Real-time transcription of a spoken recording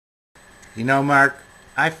You know, Mark,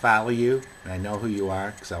 I follow you, and I know who you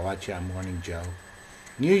are because I watch you on Morning Joe.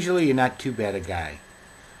 And usually you're not too bad a guy.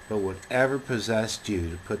 But whatever possessed you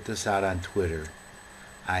to put this out on Twitter,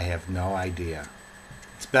 I have no idea.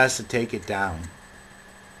 It's best to take it down.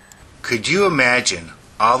 Could you imagine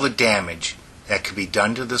all the damage that could be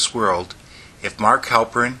done to this world if Mark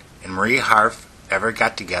Halperin and Marie Harf ever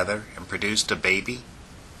got together and produced a baby?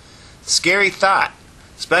 Scary thought,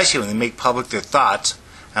 especially when they make public their thoughts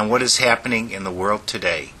on what is happening in the world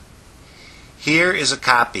today. Here is a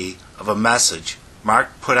copy of a message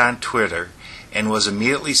Mark put on Twitter and was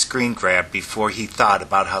immediately screen grabbed before he thought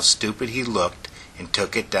about how stupid he looked and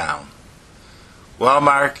took it down. Well,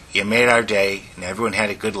 Mark, you made our day, and everyone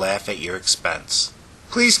had a good laugh at your expense.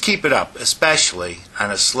 Please keep it up, especially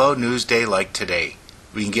on a slow news day like today.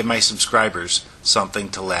 We can give my subscribers something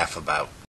to laugh about.